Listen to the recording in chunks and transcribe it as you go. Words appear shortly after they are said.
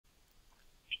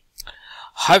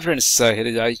Hi friends, here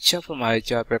is Aditya from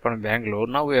Aditya RPA from Bangalore.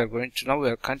 Now we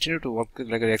are continue to work with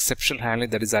like an exception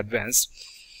handling that is advanced.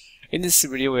 In this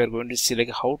video, we are going to see like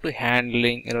how to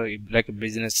handling like a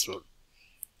business rule.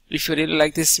 If you really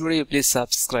like this video, please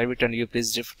subscribe it and you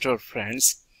please refer to your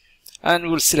friends, and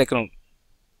we'll see like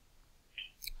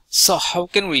so how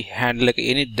can we handle like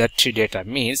any dirty data?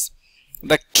 Means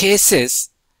the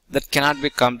cases that cannot be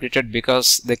completed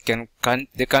because they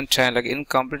contain like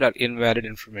incomplete or invalid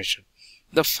information.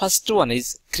 The first one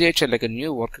is create like a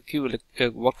new worker queue,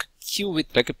 with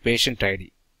like a patient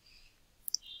ID.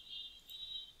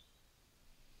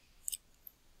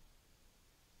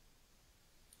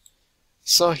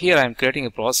 So here I am creating a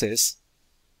process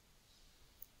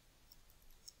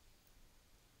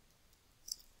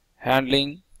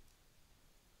handling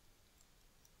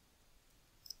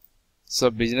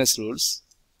business rules.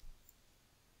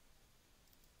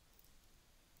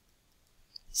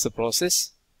 So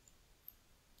process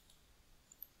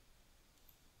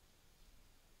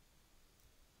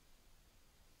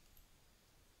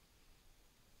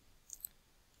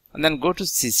and then go to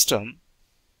system.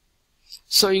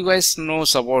 So you guys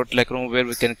knows about like where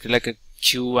we can create like a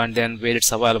queue and then where it's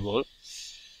available.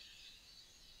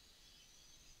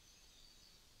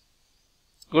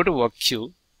 Go to work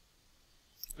queue,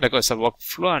 like as a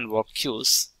workflow and work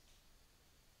queues,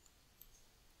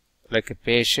 like a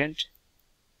patient.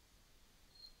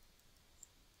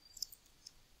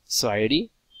 So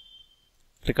ID,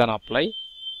 click on apply.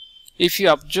 If you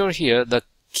observe here, the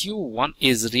Q1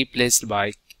 is replaced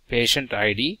by patient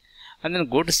ID, and then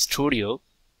go to studio,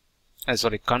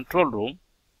 control room.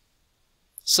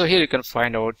 So here you can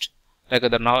find out like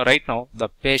right now the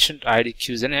patient ID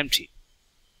queue is empty.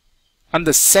 And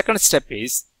the second step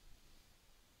is,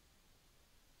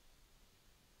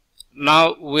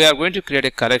 now we are going to create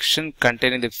a collection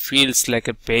containing the fields like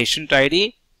a patient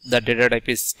ID, the data type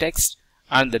is text,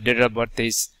 and the date of birth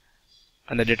is,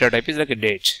 and the data type is like a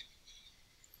date.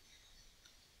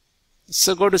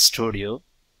 So go to studio,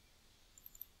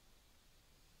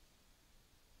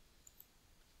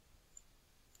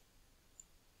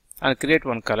 and create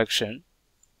one collection.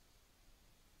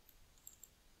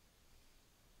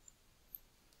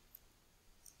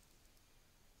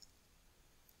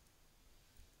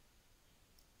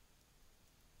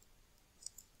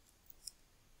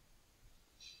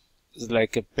 It's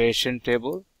like a patient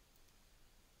table,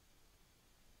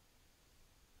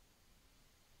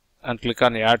 and click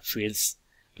on add fields,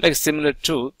 like similar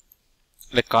to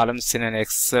like columns in an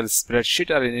Excel spreadsheet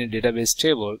or in a database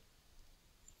table.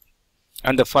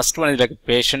 And the first one is like a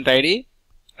patient ID,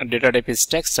 and data type is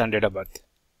text and date of birth.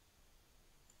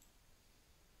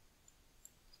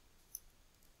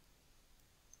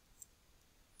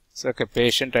 So like a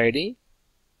patient ID,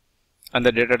 and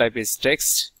the data type is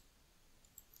text.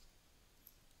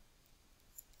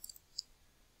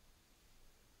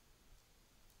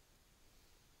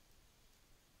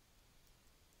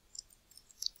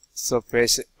 So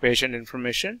patient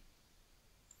information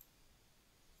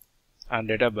and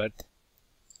date of birth.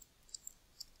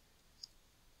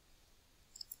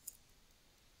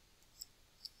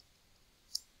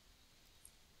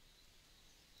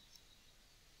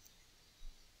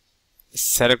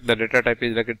 Select the data type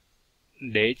is like a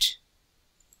date.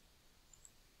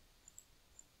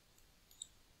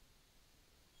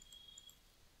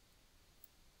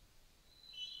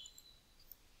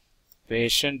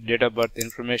 Patient date of birth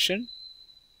information,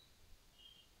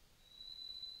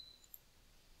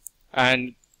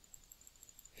 and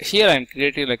here I am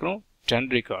creating like 10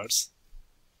 records.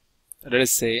 Let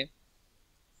us say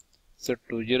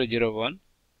 2001.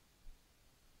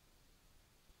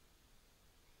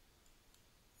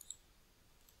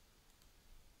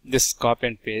 This copy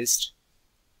and paste.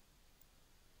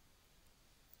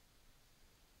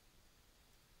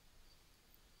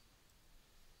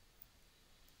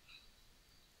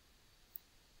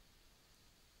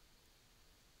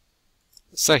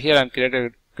 So here I am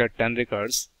creating 10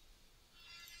 records.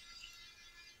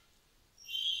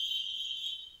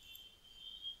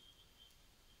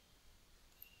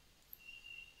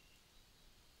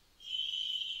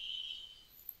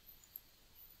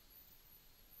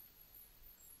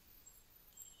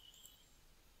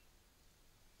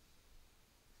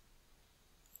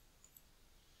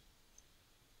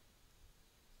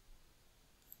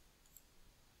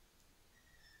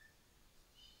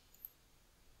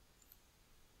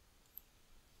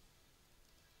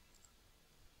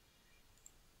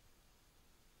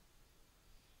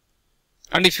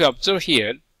 And if you observe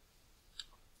here,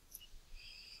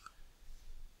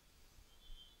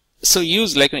 so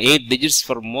use like 8 digits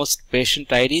for most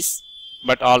patient IDs,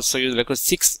 but also use like a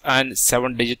 6 and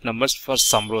 7 digit numbers for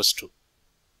some rows too.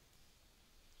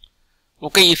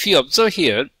 Okay, if you observe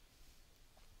here,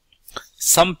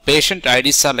 some patient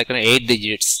IDs are like 8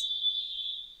 digits,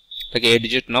 like 8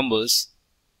 digit numbers.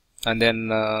 And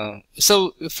then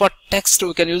so for text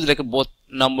we can use like both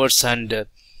numbers and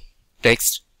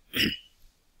text.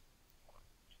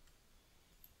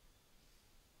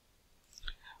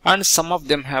 And some of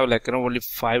them have like only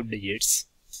 5 digits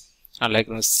and like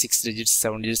 6 digits,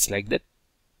 7 digits, like that.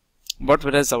 But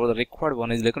whereas our required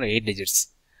one is like 8 digits,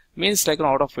 means like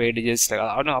out of 8 digits, like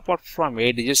apart from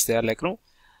 8 digits, they are like we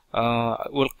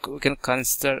can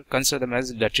consider them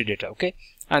as dirty data. Okay,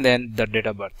 and then the date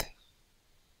of birth.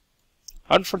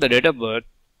 And for the date of birth,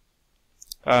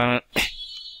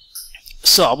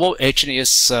 so above 18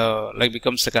 years like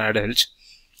becomes like an adult.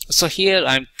 So here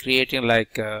I'm creating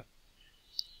like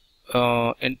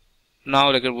in now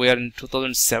like we are in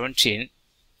 2017.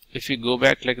 If you go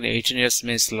back like 18 years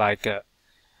means like a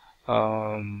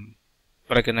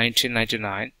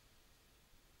 1999.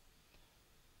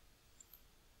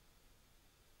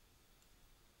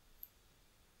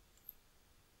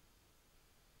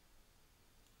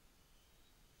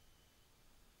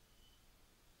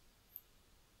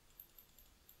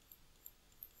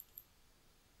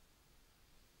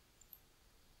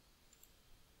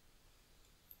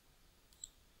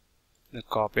 The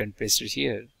copy and paste it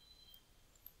here.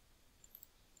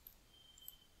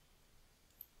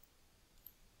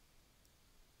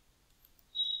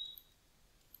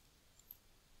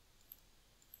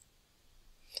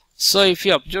 So if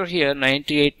you observe here,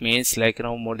 98 means like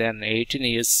more than 18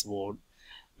 years old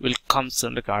will come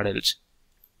soon like adult.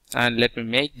 And let me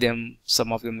make them,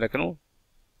 some of them like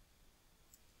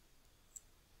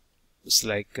it's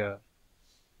like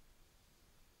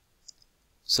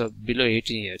so below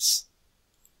 18 years.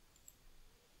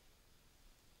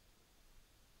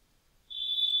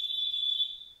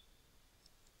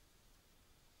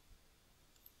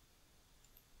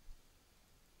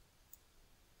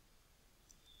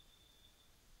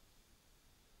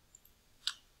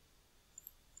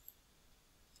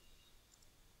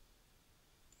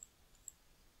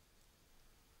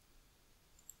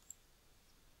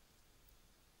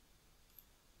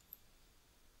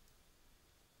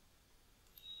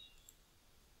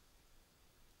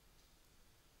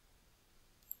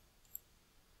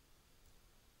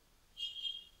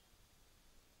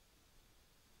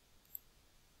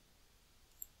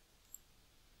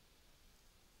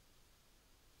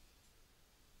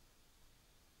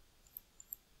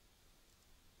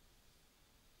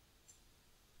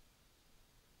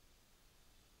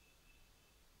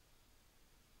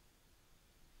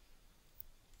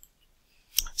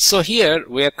 So here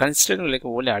we are considering like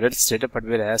only adults data, but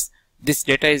whereas this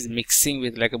data is mixing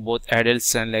with like both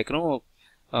adults and like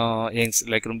youngs,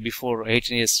 like before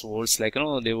 18 years olds, like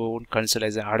they won't consider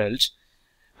as an adult.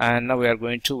 And now we are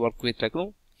going to work with like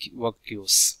work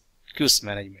queues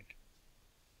management.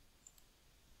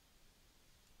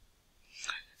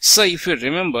 So if you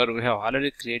remember, we have already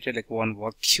created like one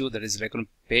work queue, that is like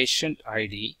patient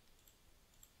ID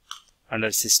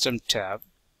under system tab.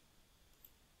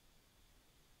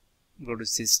 Go to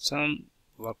system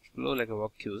workflow, like a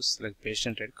work queues, like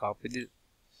patient ID, copy the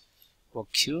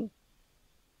work queue,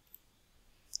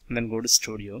 and then go to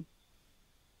studio.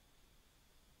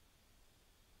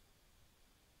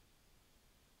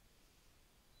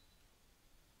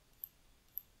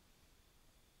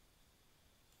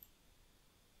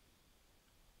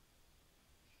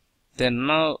 Then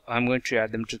now I'm going to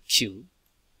add them to queue.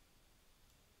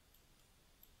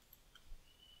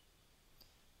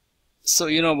 So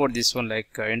you know about this one,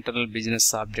 like internal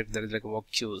business object, that is like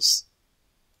work queues.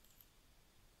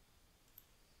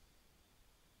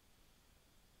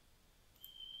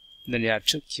 Then you add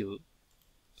to queue.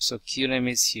 So queue name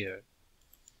is here.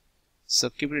 So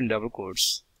keep it in double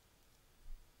quotes.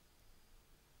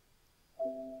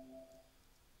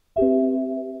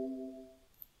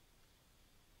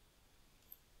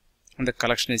 And the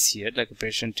collection is here, like a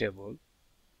patient table.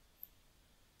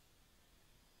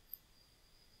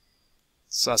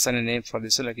 So assign a name for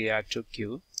this, like add to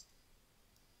queue.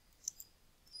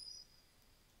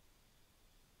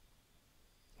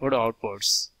 Go to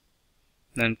outputs.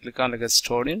 Then click on like a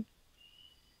stored in.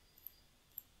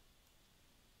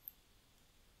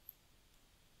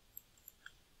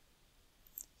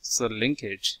 So link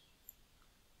it.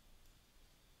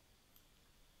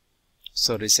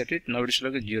 So reset it. Now it should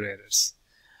look at 0 errors.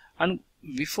 And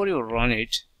before you run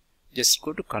it, just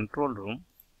go to control room.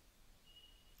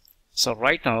 So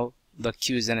right now the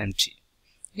queue is an empty.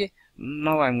 Okay.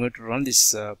 Now I'm going to run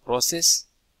this process.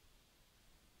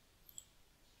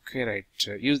 Okay, right.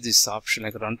 Use this option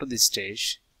like run to this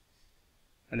stage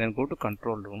and then go to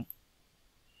control room.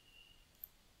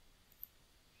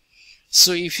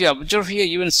 So if you observe here,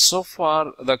 even so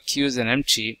far the queue is an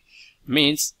empty,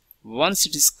 means once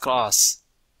it is crossed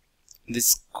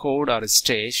this code or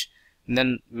stage,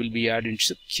 then will be added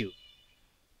into the queue.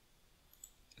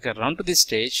 Okay, run to this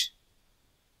stage.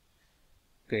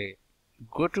 Okay,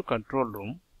 go to control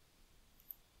room.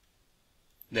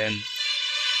 Then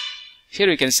here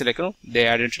we can see like they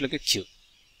add into like a queue,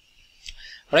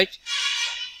 right?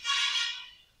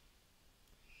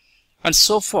 And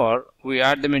so far we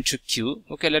add them into queue.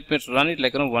 Okay, let me run it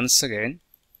like once again.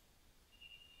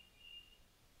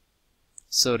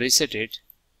 So reset it,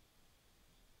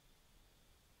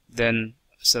 then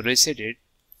reset it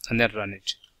and then run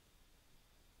it.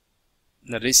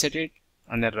 Then reset it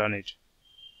and then run it.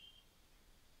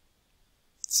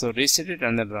 So reset it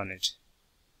and then run it.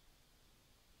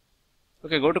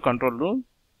 Okay, go to control room,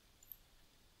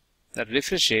 then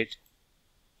refresh it.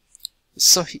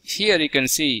 So here you can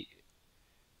see,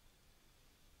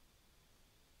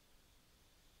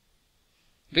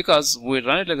 because we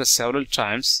run it like several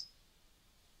times,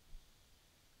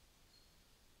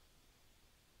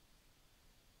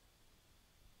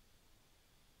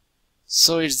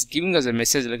 so it's giving us a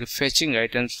message like fetching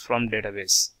items from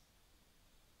database.